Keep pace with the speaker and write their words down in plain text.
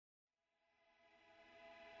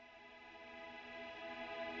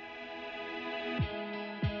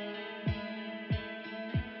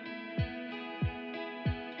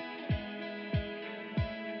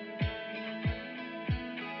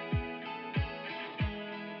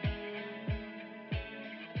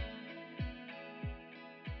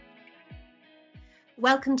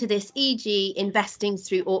welcome to this EG Investing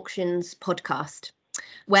Through Auctions podcast,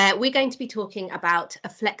 where we're going to be talking about a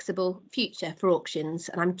flexible future for auctions.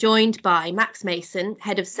 And I'm joined by Max Mason,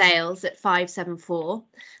 Head of Sales at 574,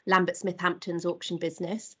 Lambert Smith Hampton's auction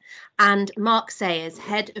business, and Mark Sayers,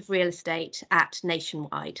 Head of Real Estate at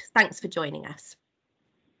Nationwide. Thanks for joining us.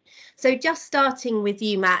 So just starting with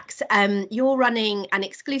you, Max, you're running an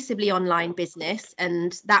exclusively online business,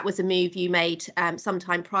 and that was a move you made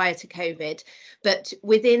sometime prior to COVID. But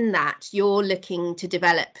within that, you're looking to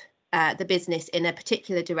develop the business in a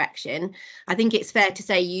particular direction. I think it's fair to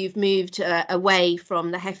say you've moved away from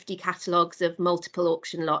the hefty catalogues of multiple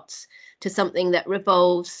auction lots to something that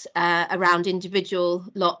revolves around individual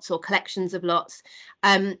lots or collections of lots.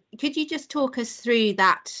 Could you just talk us through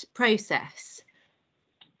that process?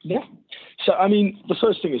 Yeah. So, I mean, the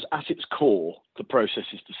first thing is at its core, the process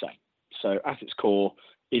is the same. So at its core,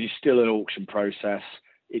 it is still an auction process.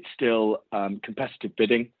 It's still competitive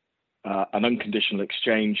bidding, an unconditional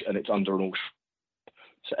exchange, and it's under an auction.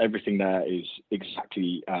 So everything there is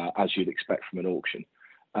exactly as you'd expect from an auction.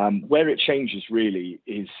 Where it changes really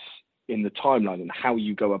is in the timeline and how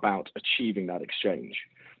you go about achieving that exchange.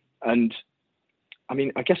 And I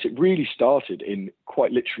mean, I guess it really started in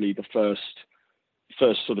quite literally the first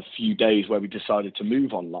sort of few days where we decided to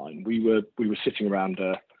move online. We were sitting around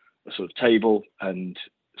a sort of table and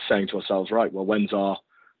saying to ourselves, right, well, when's our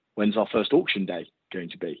first auction day going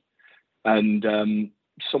to be? And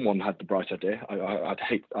someone had the bright idea.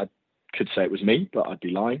 I could say it was me, but I'd be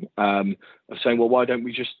lying. Of saying, well, why don't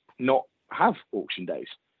we just not have auction days?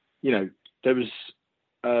 You know, there was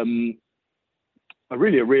a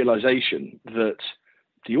realization that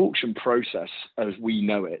the auction process, as we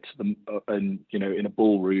know it, and you know, in a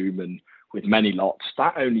ballroom and with many lots,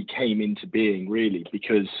 that only came into being really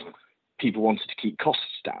because people wanted to keep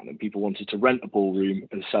costs down and people wanted to rent a ballroom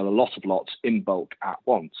and sell a lot of lots in bulk at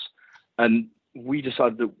once. And we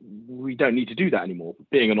decided that we don't need to do that anymore.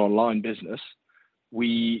 Being an online business,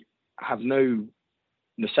 we have no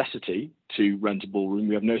necessity to rent a ballroom.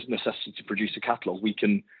 We have no necessity to produce a catalogue. We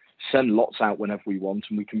can send lots out whenever we want,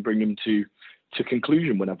 and we can bring them to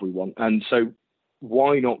conclusion whenever we want. And so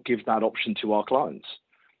why not give that option to our clients?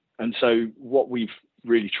 And so what we've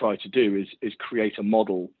really tried to do is create a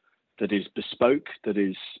model that is bespoke to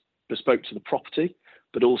the property,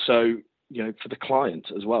 but also, you know, for the client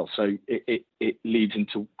as well. So it leads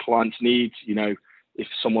into clients' needs. You know, if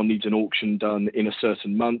someone needs an auction done in a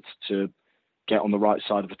certain month to get on the right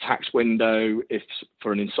side of a tax window, if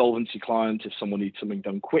for an insolvency client, if someone needs something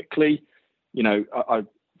done quickly, you know, I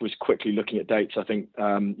was quickly looking at dates. I think,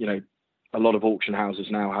 you know, a lot of auction houses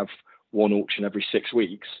now have one auction every 6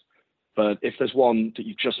 weeks. But if there's one that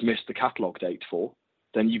you've just missed the catalogue date for,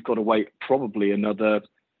 then you've got to wait probably another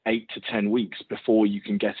 8 to 10 weeks before you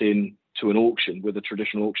can get in to an auction with a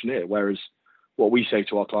traditional auctioneer. Whereas what we say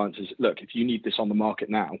to our clients is, look, if you need this on the market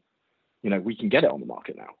now, you know, we can get it on the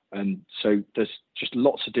market now. And so there's just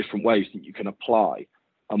lots of different ways that you can apply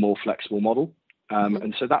a more flexible model.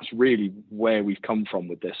 And so that's really where we've come from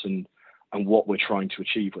with this and what we're trying to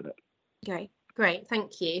achieve with it. Great,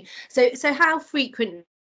 thank you. So how frequent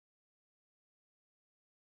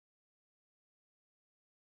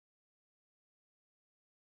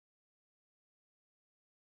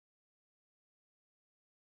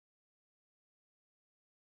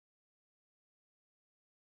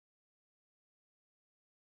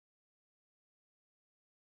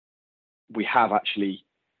we have actually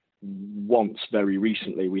once very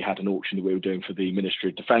recently, we had an auction that we were doing for the Ministry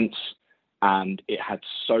of Defence, and it had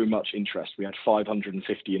so much interest. We had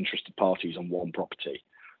 550 interested parties on one property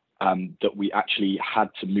that we actually had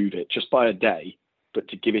to move it just by a day, but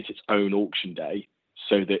to give it its own auction day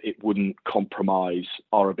so that it wouldn't compromise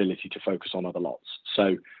our ability to focus on other lots.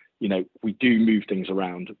 So, you know, we do move things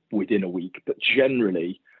around within a week, but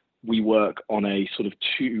generally we work on a sort of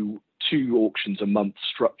two auctions a month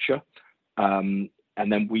structure.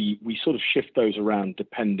 And then we sort of shift those around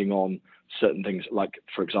depending on certain things. Like,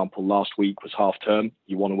 for example, last week was half term.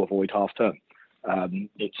 You want to avoid half term.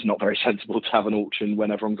 It's not very sensible to have an auction when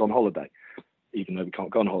everyone's on holiday, even though we can't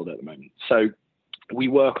go on holiday at the moment. So we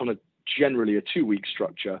work on generally a 2-week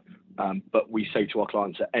structure, but we say to our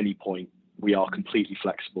clients at any point, we are completely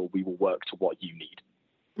flexible. We will work to what you need.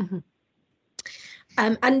 Mm-hmm.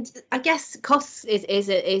 And I guess costs is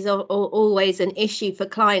always an issue for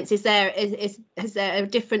clients. Is there a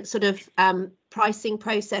different sort of pricing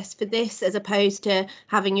process for this as opposed to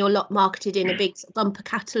having your lot marketed in a big bumper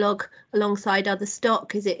catalogue alongside other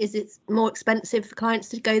stock? Is it more expensive for clients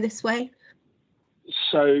to go this way?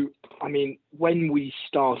 So, I mean, when we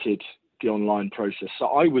started the online process, so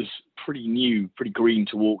I was pretty green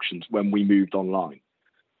to auctions when we moved online.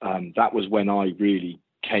 that was when I really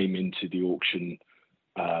came into the auction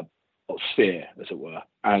sphere, as it were.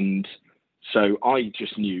 And so I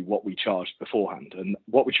just knew what we charged beforehand. And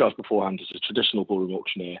what we charged beforehand as a traditional ballroom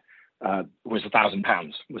auctioneer was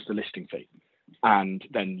 £1,000 was the listing fee. And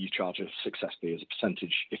then you charge a success fee as a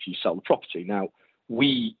percentage if you sell the property. Now,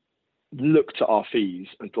 we looked at our fees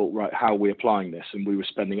and thought, right, how are we applying this? And we were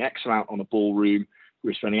spending X amount on a ballroom, we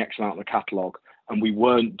were spending X amount on a catalogue, and we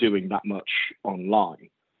weren't doing that much online.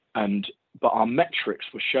 But our metrics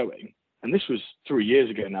were showing, and this was 3 years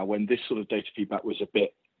ago now when this sort of data feedback was a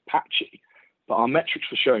bit patchy, but our metrics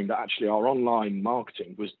were showing that actually our online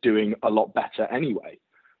marketing was doing a lot better anyway.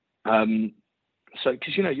 So,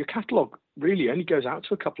 because, you know, your catalogue really only goes out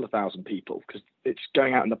to a couple of thousand people because it's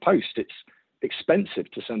going out in the post. It's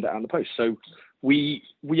expensive to send it out in the post. So we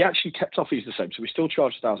actually kept our fees the same. So we still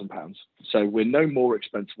charge £1,000. So we're no more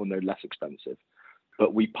expensive or no less expensive,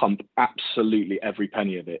 but we pump absolutely every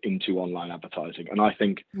penny of it into online advertising. And I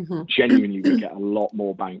think genuinely we get a lot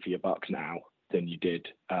more bang for your buck now than you did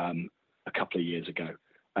a couple of years ago.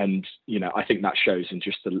 And, you know, I think that shows in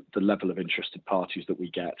just the level of interested parties that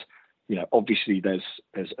we get. You know, obviously there's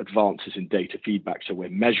advances in data feedback, so we're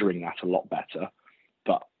measuring that a lot better.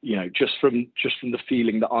 But, you know, just from the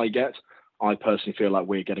feeling that I get, I personally feel like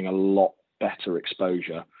we're getting a lot better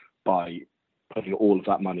exposure by putting all of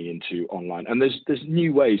that money into online. And there's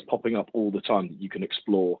new ways popping up all the time that you can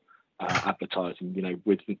explore advertising. You know,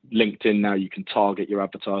 with LinkedIn now, you can target your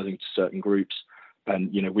advertising to certain groups,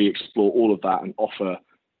 and, you know, we explore all of that and offer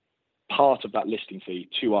part of that listing fee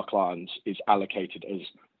to our clients is allocated as,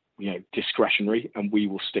 you know, discretionary, and we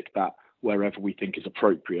will stick that wherever we think is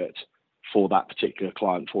appropriate for that particular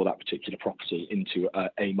client, for that particular property, into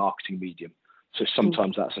a marketing medium. So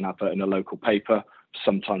sometimes that's an advert in a local paper,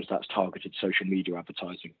 sometimes that's targeted social media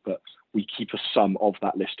advertising, but we keep a sum of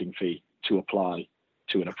that listing fee to apply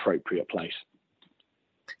to an appropriate place.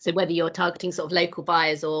 So whether you're targeting sort of local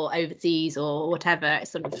buyers or overseas or whatever,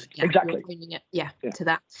 it's sort of exactly to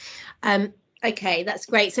that. Okay, that's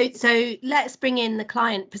great. So let's bring in the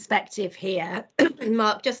client perspective here.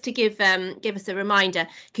 Mark, just to give us a reminder,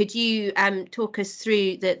 could you talk us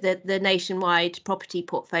through the nationwide property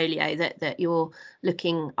portfolio that you're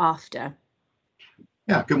looking after?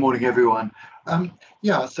 Yeah, good morning, everyone.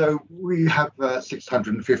 So we have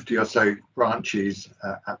 650 or so branches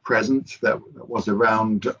at present. That was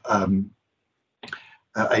around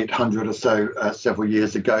 800 or so several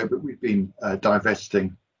years ago, but we've been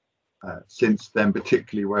divesting since then,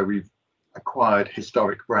 particularly where we've acquired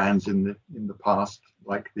historic brands in the past,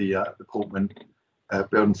 like the Portman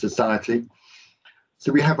Building Society.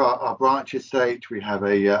 So we have our branch estate, we have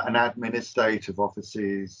an admin estate of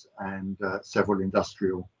offices and several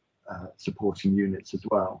industrial supporting units as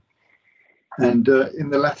well. And in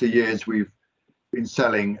the latter years, we've been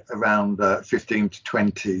selling around 15 to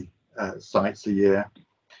 20 sites a year.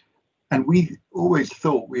 And we always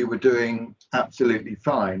thought we were doing absolutely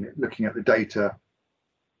fine. Looking at the data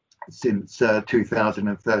since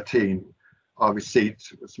 2013, our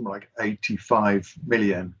receipts was something like 85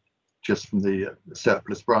 million just from the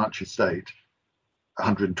surplus branch estate,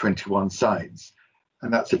 121 sites.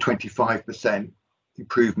 And that's a 25%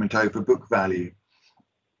 improvement over book value.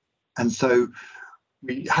 And so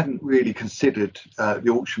we hadn't really considered the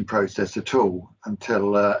auction process at all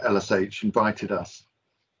until LSH invited us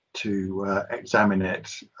to examine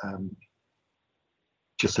it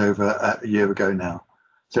just over a year ago now.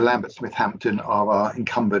 So Lambert Smith Hampton are our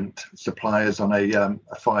incumbent suppliers on a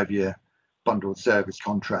 5-year bundled service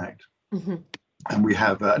contract. And we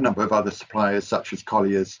have a number of other suppliers such as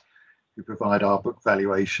Colliers who provide our book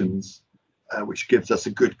valuations, which gives us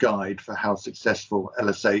a good guide for how successful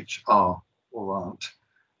LSH are or aren't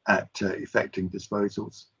at effecting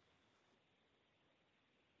disposals.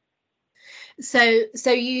 So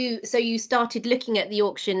you started looking at the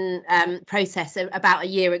auction process about a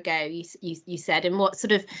year ago, you said, and what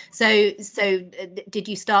sort of so did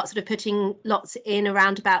you start sort of putting lots in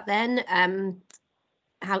around about then?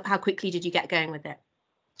 How quickly did you get going with it?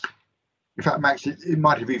 In fact, Max, it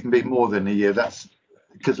might have even been more than a year. That's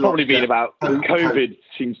because probably been about COVID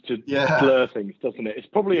seems to blur things, doesn't it? It's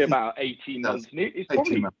probably about 18 months. It's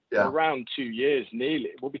probably around 2 years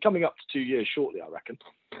nearly. We'll be coming up to 2 years shortly, I reckon.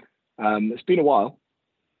 It's been a while.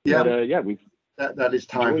 Yeah, but, we've that is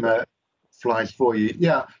time flies for you.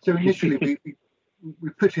 Yeah. So initially we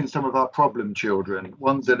put in some of our problem children,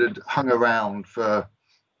 ones that had hung around for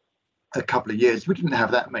a couple of years. We didn't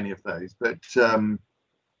have that many of those, but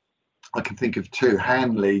I can think of two: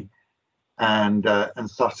 Hanley and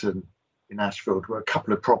Sutton in Ashfield were a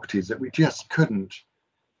couple of properties that we just couldn't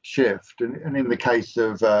shift. And in the case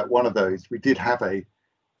of one of those, we did have a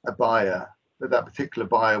a buyer, but that particular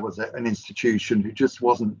buyer was an institution who just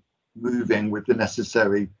wasn't moving with the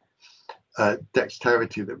necessary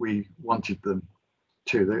dexterity that we wanted them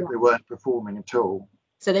to. They weren't performing at all.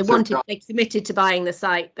 So they committed to buying the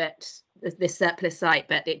site, but this surplus site,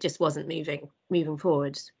 but it just wasn't moving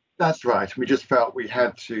forwards. That's right. We just felt we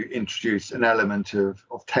had to introduce an element of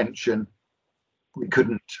tension. We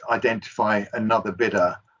couldn't identify another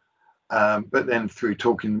bidder, but then through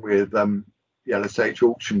talking with the LSH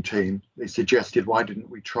auction team, they suggested, why didn't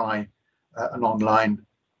we try an online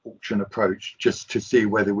auction approach just to see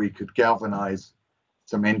whether we could galvanize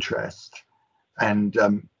some interest, and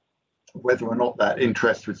whether or not that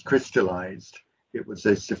interest was crystallized, it was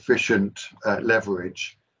a sufficient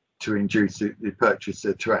leverage to induce the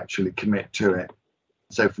purchaser to actually commit to it.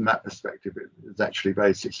 So from that perspective, it was actually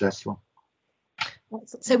very successful.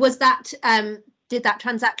 So was that, did that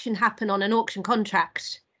transaction happen on an auction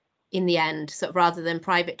contract in the end, sort of rather than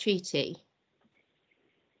private treaty?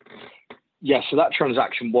 Yeah, so that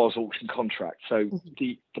transaction was auction contract. So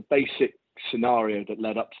the basic scenario that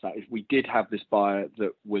led up to that is we did have this buyer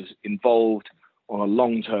that was involved on a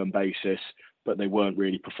long-term basis, but they weren't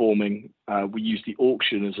really performing. We used the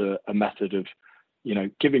auction as a method of,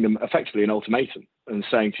 giving them effectively an ultimatum and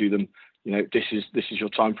saying to them, this is your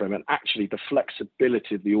time frame. And actually the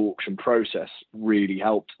flexibility of the auction process really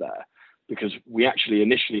helped there, because we actually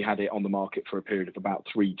initially had it on the market for a period of about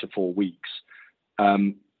 3 to 4 weeks.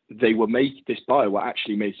 This buyer were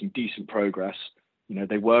actually making decent progress.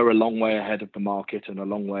 They were a long way ahead of the market and a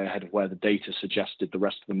long way ahead of where the data suggested the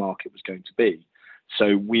rest of the market was going to be.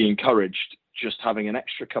 So we encouraged just having an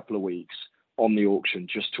extra couple of weeks on the auction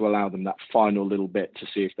just to allow them that final little bit to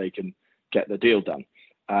see if they can get the deal done.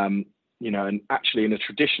 And actually in a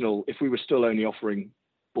traditional, if we were still only offering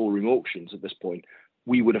ballroom auctions at this point,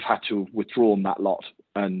 we would have had to have withdrawn that lot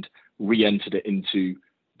and re-entered it into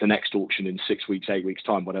the next auction in 6 weeks, 8 weeks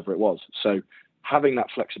time, whatever it was. So having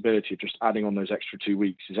that flexibility of just adding on those extra 2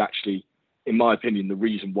 weeks is actually, in my opinion, the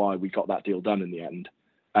reason why we got that deal done in the end.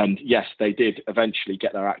 And yes, they did eventually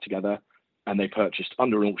get their act together and they purchased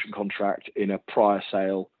under an auction contract in a prior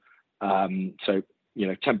sale. So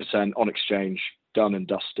 10% on exchange, done and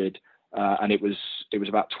dusted. And it was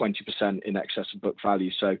about 20% in excess of book value.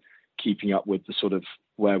 So keeping up with the sort of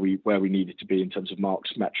where we needed to be in terms of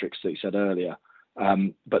Mark's metrics that he said earlier.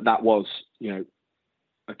 But that was,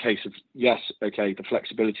 a case of, yes, okay, the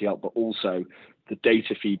flexibility helped, but also the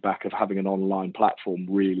data feedback of having an online platform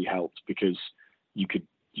really helped, because you could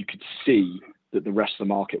see that the rest of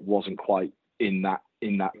the market wasn't quite in that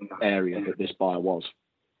area that this buyer was.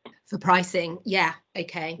 For pricing, yeah,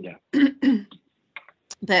 okay. Yeah.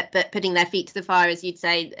 But putting their feet to the fire, as you'd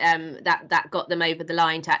say, that got them over the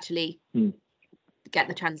line to actually get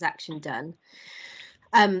the transaction done.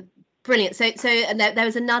 Brilliant. So and there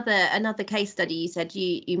was another case study you said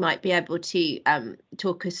you might be able to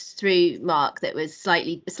talk us through, Mark, that was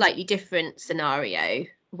a slightly different scenario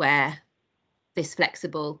where this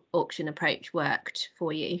flexible auction approach worked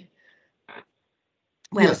for you.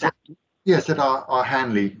 Where was that? Yes, at our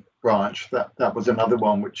Hanley branch, that was another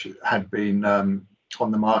one which had been on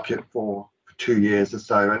the market for 2 years or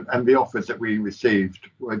so, and the offers that we received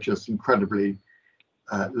were just incredibly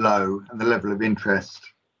low, and the level of interest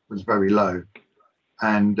was very low,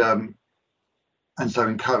 and so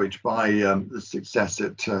encouraged by the success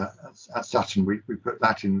at Sutton, we put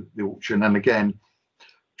that in the auction. And again,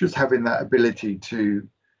 just having that ability to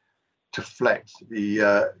flex the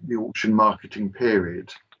auction marketing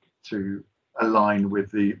period to align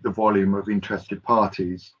with the volume of interested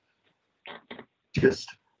parties just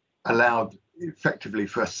allowed effectively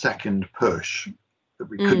for a second push that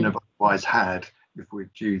we couldn't have otherwise had if we'd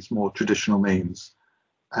used more traditional means.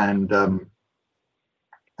 And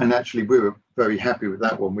actually we were very happy with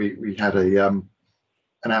that one. We had an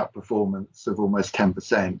outperformance of almost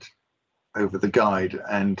 10% over the guide,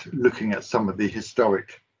 and looking at some of the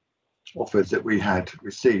historic offers that we had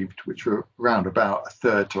received, which were around about a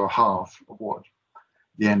third to a half of what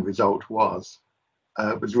the end result was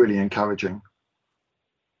really encouraging.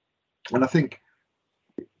 And I think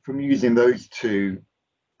from using those two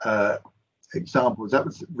examples, that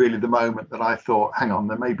was really the moment that I thought, hang on,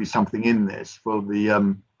 there may be something in this for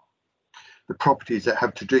the properties that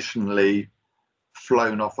have traditionally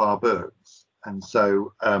flown off our books. And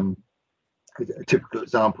so a typical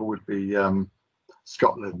example would be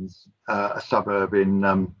Scotland's a suburb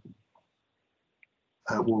in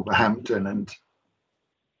Wolverhampton, and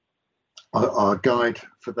our guide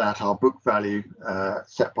for that, our book value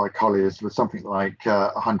set by Colliers, was something like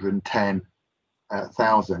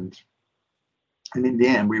 110,000. And in the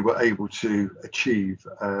end, we were able to achieve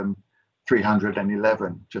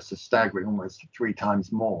 311, just a staggering, almost 3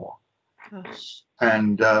 times more. Gosh.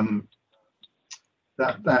 And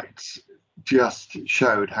that just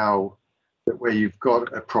showed how that where you've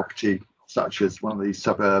got a property such as one of these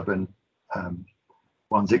suburban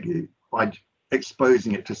ones, by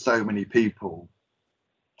exposing it to so many people,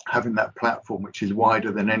 having that platform which is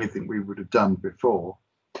wider than anything we would have done before,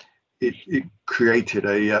 it created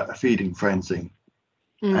a feeding frenzy.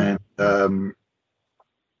 And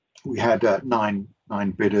we had 9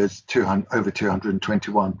 bidders, over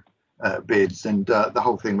 221 bids, and the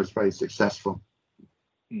whole thing was very successful.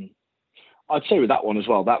 I'd say with that one as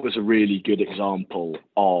well, that was a really good example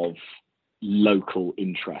of local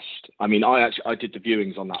interest. I mean, I did the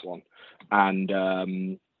viewings on that one,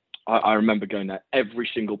 and I remember going there. Every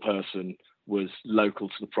single person was local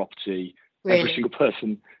to the property. Really? Every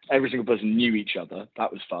single person knew each other.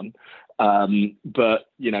 That was fun. But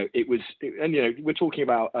we're talking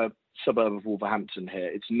about a suburb of Wolverhampton here.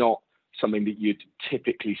 It's not something that you'd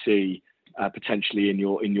typically see potentially in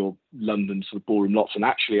your London sort of ballroom lots. And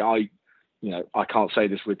actually, I can't say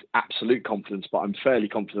this with absolute confidence, but I'm fairly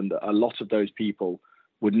confident that a lot of those people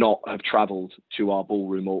would not have travelled to our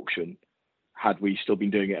ballroom auction had we still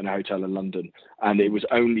been doing it in a hotel in London. And it was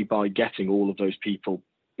only by getting all of those people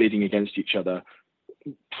bidding against each other,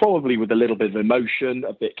 probably with a little bit of emotion,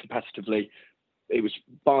 a bit competitively. It was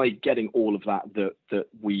by getting all of that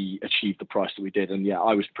we achieved the price that we did. And yeah,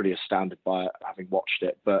 I was pretty astounded by it, having watched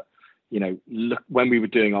it. But look, when we were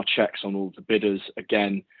doing our checks on all the bidders,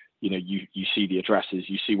 again, you see the addresses,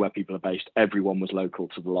 you see where people are based. Everyone was local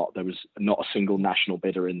to the lot. There was not a single national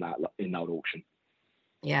bidder in that auction.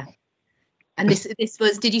 Yeah. And this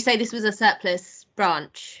was, did you say this was a surplus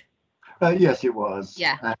branch? Yes, it was.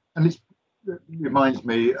 Yeah. And it reminds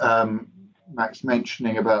me, Max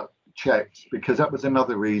mentioning about checks, because that was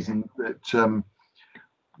another reason that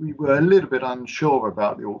we were a little bit unsure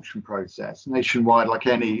about the auction process. Nationwide, like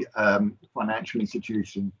any financial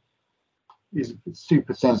institution, is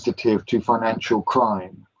super sensitive to financial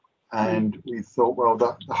crime. And we thought, well,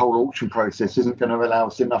 the whole auction process isn't going to allow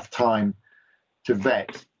us enough time to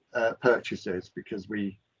vet purchasers, because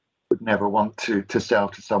we would never want to sell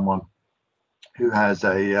to someone who has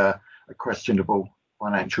a questionable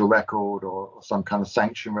financial record or some kind of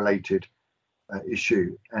sanction related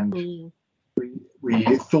issue. And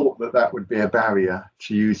we thought that would be a barrier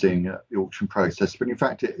to using the auction process, but in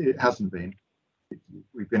fact it hasn't been.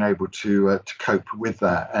 We've been able to cope with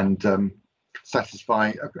that and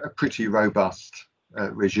satisfy a pretty robust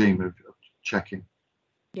regime of checking.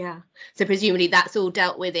 Yeah. So presumably that's all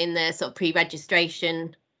dealt with in the sort of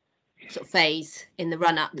pre-registration sort of phase in the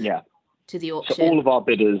run-up to the auction. So all of our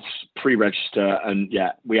bidders pre-register, and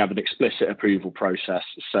we have an explicit approval process.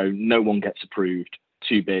 So no one gets approved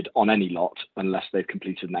to bid on any lot unless they've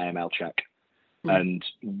completed an AML check. And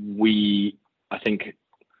I think,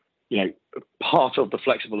 part of the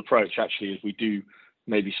flexible approach actually is we do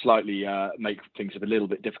maybe slightly make things a little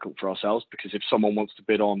bit difficult for ourselves, because if someone wants to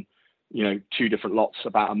bid on 2 different lots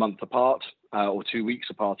about a month apart or 2 weeks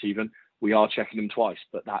apart even, we are checking them twice.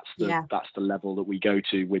 But that's the level that we go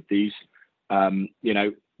to with these.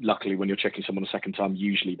 Luckily, when you're checking someone a second time,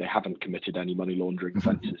 usually they haven't committed any money laundering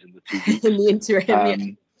offences in the 2 weeks. In the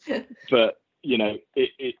interim, But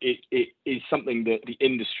it is something that the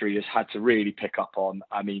industry has had to really pick up on.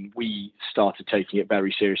 I mean, we started taking it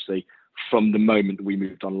very seriously from the moment that we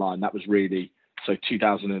moved online. That was really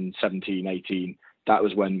 2017, 18. That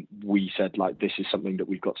was when we said, like, this is something that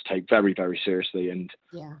we've got to take very, very seriously. And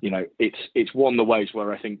it's one of the ways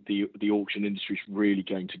where I think the auction industry is really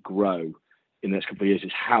going to grow in the next couple of years,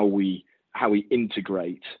 is how we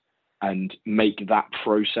integrate and make that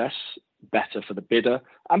process better for the bidder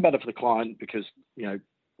and better for the client, because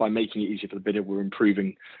by making it easier for the bidder, we're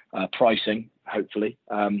improving pricing, hopefully.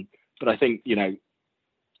 But I think that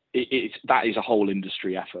is a whole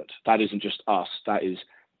industry effort. That isn't just us. That is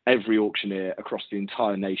every auctioneer across the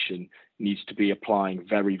entire nation needs to be applying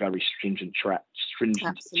very, very stringent checks,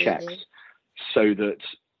 so that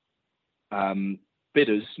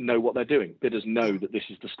bidders know what they're doing. Bidders know that this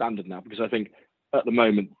is the standard now, because I think at the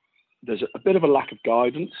moment there's a bit of a lack of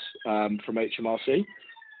guidance from HMRC,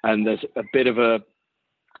 and there's a bit of a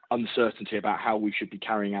uncertainty about how we should be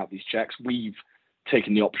carrying out these checks. We've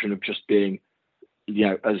taken the option of just being,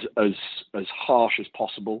 as harsh as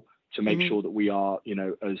possible to make sure that we are,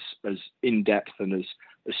 as in depth and as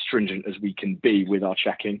stringent as we can be with our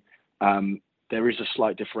checking. There is a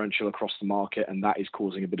slight differential across the market, and that is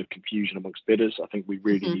causing a bit of confusion amongst bidders. I think we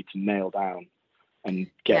really need to nail down and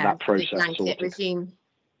get that process sorted. Regime.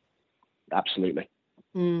 Absolutely.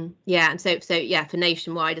 Yeah, and so yeah, for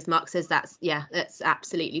Nationwide, as Mark says, that's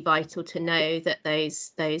absolutely vital to know that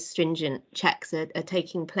those stringent checks are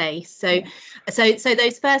taking place. So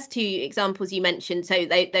those first two examples you mentioned, so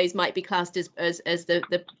those might be classed as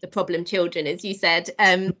the problem children, as you said.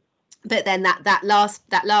 But then that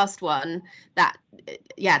last one, that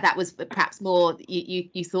was perhaps more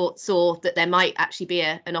you saw that there might actually be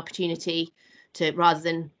an opportunity to, rather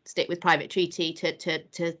than stick with private treaty,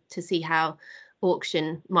 to see how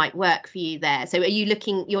auction might work for you there. So are you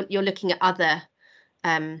looking, you're looking at other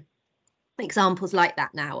examples like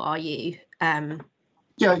that now, are you?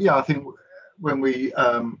 Yeah, I think when we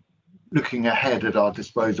looking ahead at our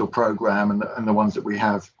disposal program and the ones that we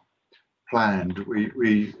have planned,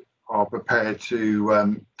 we are prepared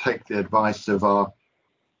to take the advice of our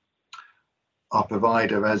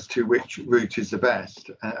provider as to which route is the best,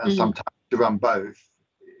 and sometimes to run both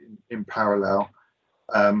in parallel.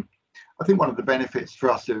 I think one of the benefits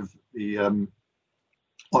for us of the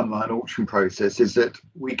online auction process is that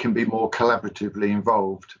we can be more collaboratively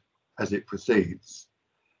involved as it proceeds.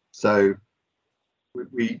 So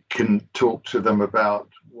we can talk to them about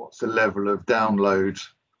what's the level of download,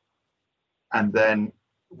 and then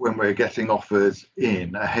when we're getting offers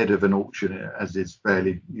in ahead of an auction, as is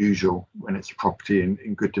fairly usual when it's a property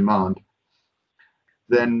in good demand,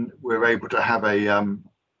 then we're able to have a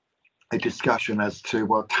discussion as to,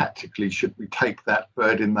 well, tactically, should we take that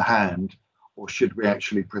bird in the hand, or should we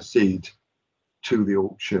actually proceed to the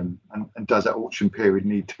auction, and does that auction period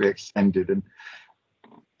need to be extended?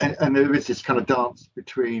 And there is this kind of dance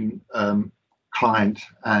between client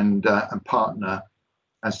and partner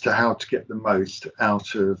as to how to get the most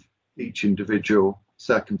out of each individual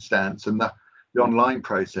circumstance, and the online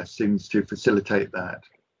process seems to facilitate that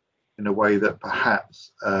in a way that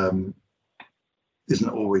perhaps isn't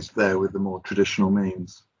always there with the more traditional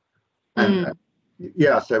means. And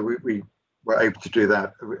so we were able to do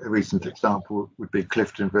that. A recent example would be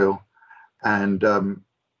Cliftonville, and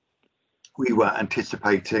we were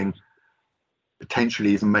anticipating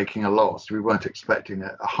potentially even making a loss. We weren't expecting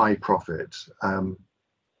a high profit.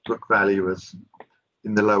 Book value was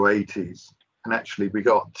in the low 80s, and actually we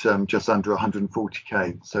got just under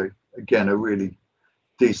 140k. So again, a really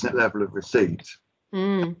decent level of receipt.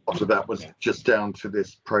 After that was just down to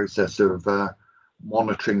this process of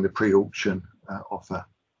monitoring the pre-auction offer.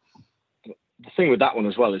 The thing with that one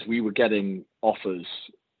as well is we were getting offers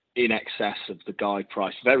in excess of the guide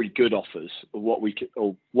price, very good offers,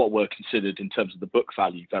 or what were considered in terms of the book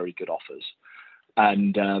value, very good offers,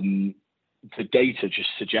 and the data just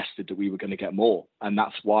suggested that we were going to get more, and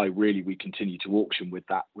that's why really we continue to auction with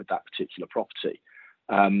that particular property.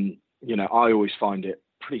 I always find it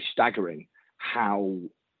pretty staggering how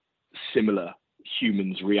similar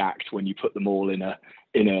humans react when you put them all in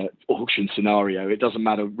a auction scenario. It doesn't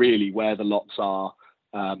matter really where the lots are.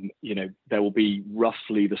 There will be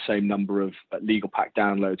roughly the same number of legal pack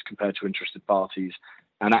downloads compared to interested parties,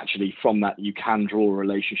 and actually from that you can draw a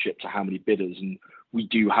relationship to how many bidders, and we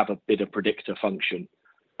do have a bidder predictor function,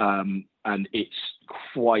 and it's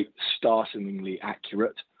quite startlingly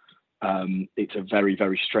accurate. It's a very,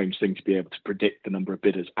 very strange thing to be able to predict the number of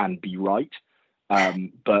bidders and be right.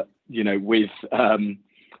 But with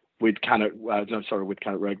Cannock Road,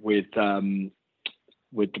 with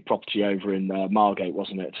the property over in Margate,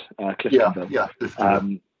 wasn't it? Cliftonville. Yeah.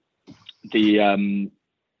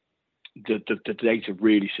 The data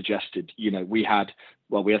really suggested, we had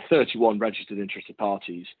 31 registered interested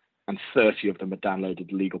parties, and 30 of them had downloaded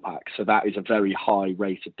the legal pack. So that is a very high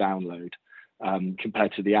rate of download,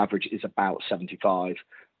 compared to the average is about 75.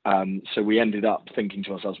 So we ended up thinking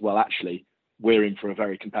to ourselves, well, actually, we're in for a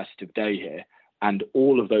very competitive day here. And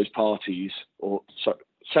all of those parties,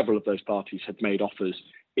 several of those parties, had made offers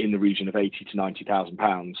in the region of £80,000 to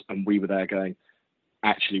 £90,000, and we were there going,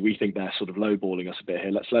 actually, we think they're sort of lowballing us a bit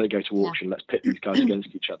here. Let's let it go to auction. Let's pit these guys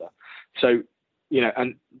against each other. So,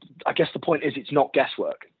 and I guess the point is, it's not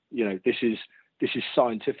guesswork. This is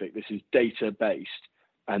scientific. This is data based,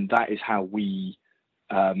 and that is how we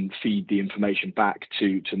feed the information back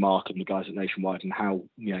to Mark and the guys at Nationwide, and how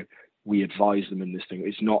we advise them in this thing.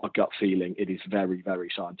 It's not a gut feeling. It is very, very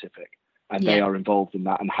scientific, and they are involved in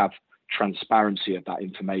that and have transparency of that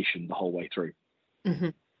information the whole way through. Mm-hmm.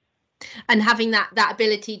 And having that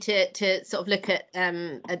ability to sort of look at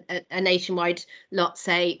a Nationwide lot,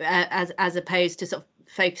 say, as opposed to sort of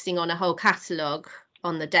focusing on a whole catalogue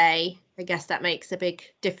on the day, I guess that makes a big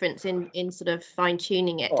difference in sort of fine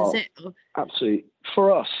tuning it, does it? Absolutely.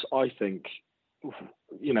 For us, I think,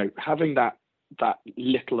 having that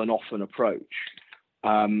little and often approach,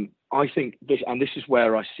 I think this is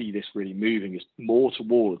where I see this really moving, is more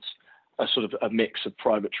towards a sort of a mix of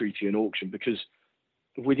private treaty and auction, because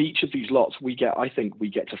with each of these lots, I think we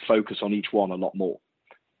get to focus on each one a lot more.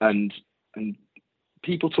 And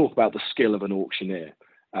people talk about the skill of an auctioneer,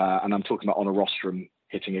 and I'm talking about on a rostrum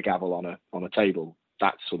hitting a gavel on a table,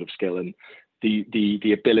 that sort of skill, and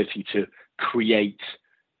the ability to create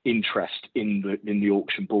interest in the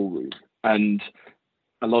auction ballroom. And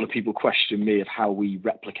a lot of people question me of how we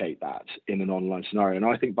replicate that in an online scenario. And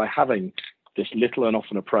I think by having this little and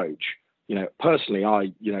often approach, personally,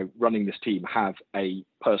 running this team, have a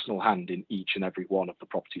personal hand in each and every one of the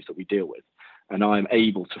properties that we deal with. And I'm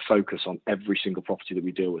able to focus on every single property that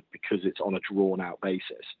we deal with because it's on a drawn out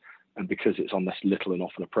basis and because it's on this little and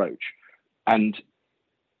often approach. And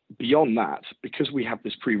beyond that, because we have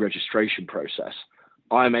this pre-registration process,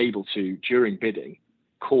 I'm able to, during bidding,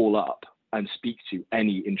 call up and speak to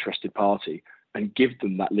any interested party and give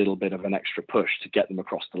them that little bit of an extra push to get them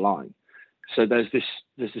across the line. So there's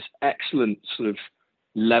this excellent sort of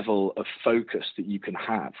level of focus that you can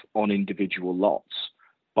have on individual lots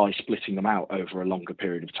by splitting them out over a longer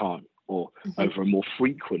period of time or over a more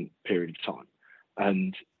frequent period of time.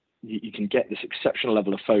 And you can get this exceptional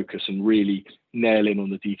level of focus and really nail in on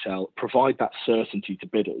the detail, provide that certainty to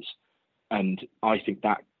bidders. And I think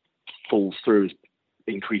that falls through as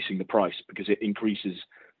increasing the price, because it increases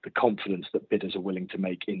the confidence that bidders are willing to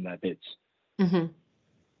make in their bids. Mm-hmm.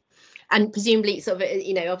 And presumably, sort of,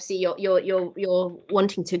 obviously you're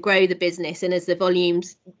wanting to grow the business, and as the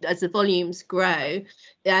volumes grow,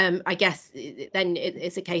 I guess then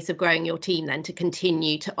it's a case of growing your team then to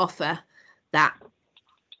continue to offer that.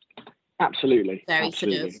 Absolutely. Very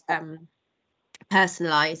sort of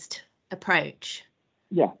personalised approach.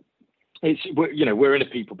 Yeah, we're in a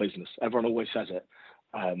people business. Everyone always says it.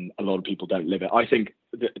 A lot of people don't live it. I think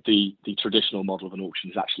the traditional model of an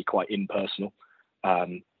auction is actually quite impersonal.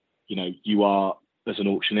 You are, as an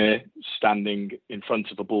auctioneer, standing in front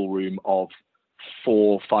of a ballroom of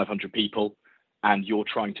 400-500 people, and you're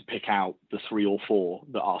trying to pick out the 3 or 4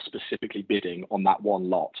 that are specifically bidding on that one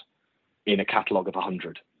lot in a catalogue of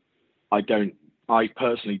 100. I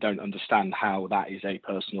personally don't understand how that is a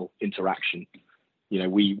personal interaction.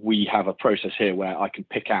 We have a process here where I can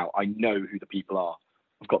pick out, I know who the people are.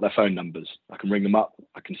 I've got their phone numbers. I can ring them up.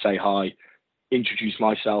 I can say hi, introduce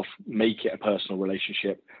myself, make it a personal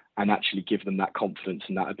relationship, and actually give them that confidence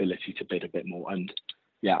and that ability to bid a bit more. And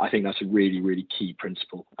yeah, I think that's a really, really key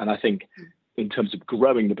principle. And I think in terms of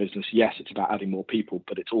growing the business, yes, it's about adding more people,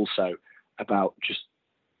 but it's also about just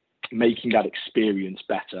making that experience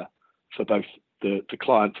better for both the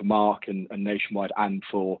client, for Mark and Nationwide, and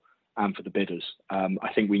for the bidders.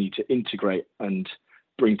 I think we need to integrate and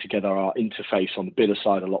bring together our interface on the bidder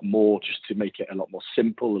side a lot more, just to make it a lot more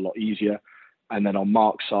simple, a lot easier. And then on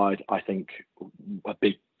Mark's side, I think a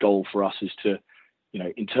big goal for us is to,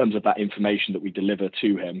 in terms of that information that we deliver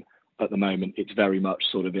to him at the moment, it's very much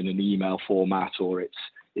sort of in an email format, or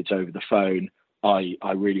it's over the phone. I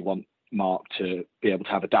really want Mark to be able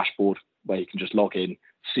to have a dashboard where he can just log in,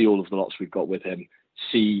 see all of the lots we've got with him,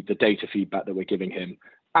 see the data feedback that we're giving him,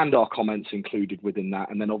 and our comments included within that.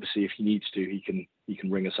 And then obviously, if he needs to, he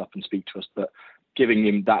can ring us up and speak to us, but giving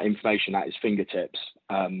him that information at his fingertips,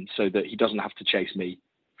 so that he doesn't have to chase me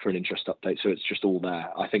for an interest update. So it's just all there.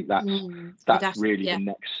 I think that's really the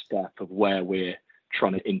next step of where we're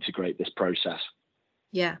trying to integrate this process.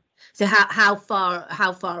 Yeah. So how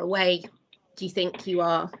far away do you think you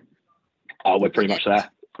are? Oh, we're pretty much there.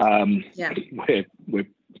 Yeah. We're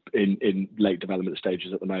in late development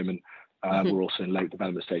stages at the moment. We're also in late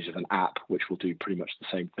development stages of an app, which will do pretty much the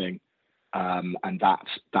same thing. And that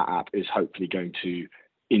app is hopefully going to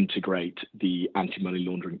integrate the anti-money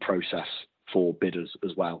laundering process for bidders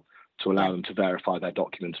as well, to allow them to verify their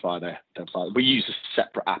documents via their file. We use a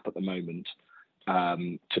separate app at the moment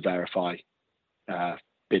to verify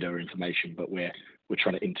bidder information, but we're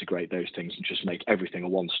trying to integrate those things and just make everything a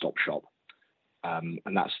one-stop shop. And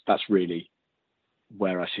that's really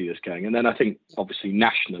where I see this going. And then I think obviously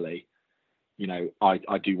nationally,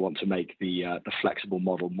 I do want to make the flexible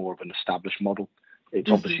model more of an established model.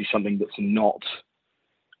 It's obviously something that's not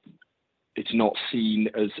seen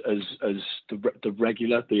as the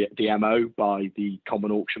regular, the MO by the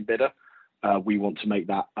common auction bidder. We want to make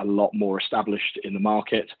that a lot more established in the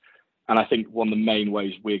market. And I think one of the main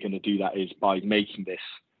ways we're going to do that is by making this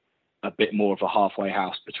a bit more of a halfway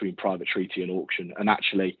house between private treaty and auction. And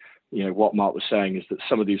actually, what Mark was saying is that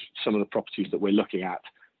some of the properties that we're looking at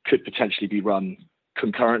could potentially be run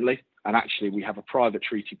concurrently. And actually, we have a private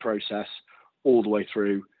treaty process all the way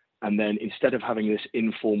through. And then instead of having this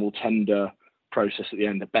informal tender process at the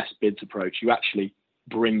end, the best bids approach, you actually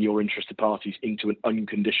bring your interested parties into an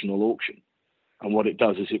unconditional auction. And what it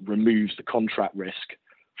does is it removes the contract risk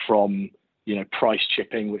from, you know, price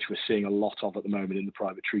chipping, which we're seeing a lot of at the moment in the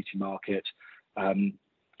private treaty market.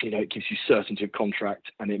 You know, it gives you certainty of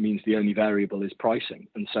contract, and it means the only variable is pricing.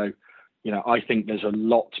 And so, you know, I think there's a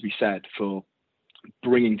lot to be said for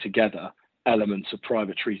bringing together elements of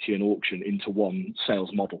private treaty and auction into one sales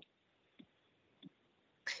model.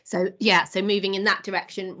 So yeah, so moving in that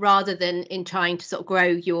direction rather than in trying to sort of grow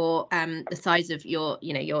your the size of your,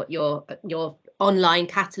 you know, your online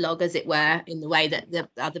catalogue, as it were, in the way that the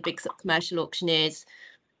other big sort of commercial auctioneers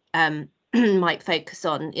might focus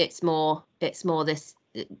on. It's more this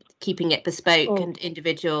keeping it bespoke and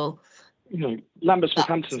individual. You know, Lambert Smith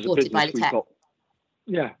Hampson is a business.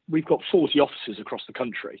 We've got 40 offices across the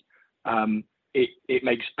country. It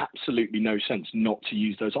makes absolutely no sense not to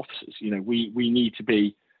use those offices. You know, we need to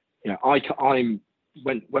be, you know,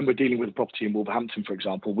 when we're dealing with a property in Wolverhampton, for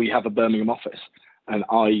example, we have a Birmingham office, and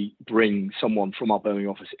I bring someone from our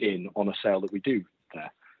Birmingham office in on a sale that we do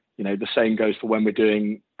there. You know, the same goes for when we're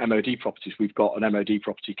doing MOD properties. We've got an MOD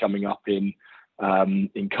property coming up in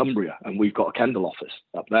Cumbria, and we've got a Kendal office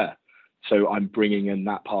up there. So I'm bringing in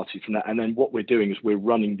that party from there. And then what we're doing is we're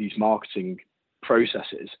running these marketing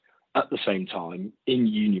processes at the same time in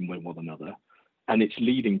union with one another. And it's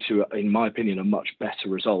leading to, in my opinion, a much better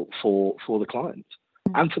result for the client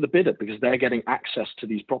and for the bidder, because they're getting access to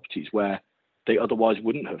these properties where they otherwise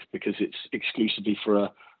wouldn't have, because it's exclusively for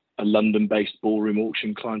a London-based ballroom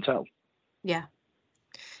auction clientele. Yeah.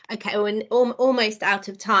 Okay, well, and almost out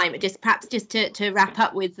of time. Perhaps to wrap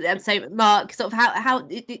up with, so Mark, sort of how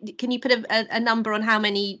can you put a number on how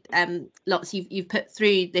many lots you've put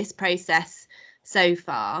through this process so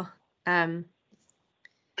far?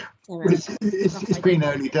 It's been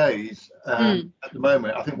early days at the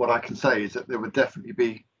moment. I think what I can say is that there would definitely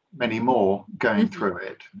be many more going through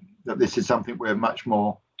it. That this is something we're much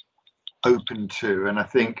more open to, and I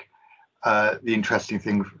think the interesting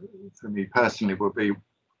thing for me personally would be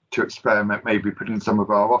to experiment, maybe putting some of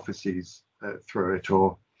our offices through it,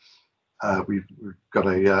 or we've got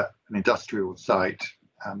an industrial site.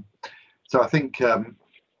 So I think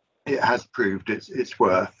it has proved its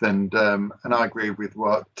worth, and I agree with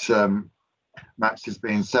what Max has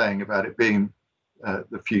been saying about it being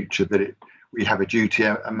the future, that we have a duty,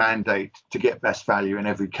 a mandate to get best value in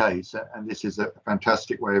every case, and this is a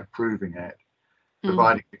fantastic way of proving it,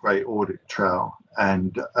 providing a great audit trail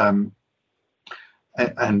and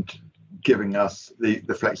giving us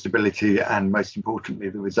the flexibility and, most importantly,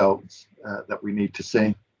 the results that we need to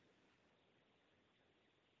see.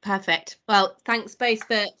 Perfect. Well, thanks both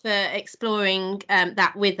for exploring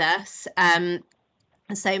that with us.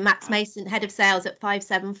 So Max Mason, Head of Sales at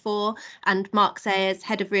 574, and Mark Sayers,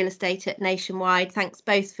 Head of Real Estate at Nationwide. Thanks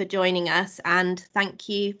both for joining us, and thank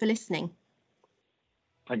you for listening.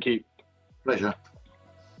 Thank you. Pleasure.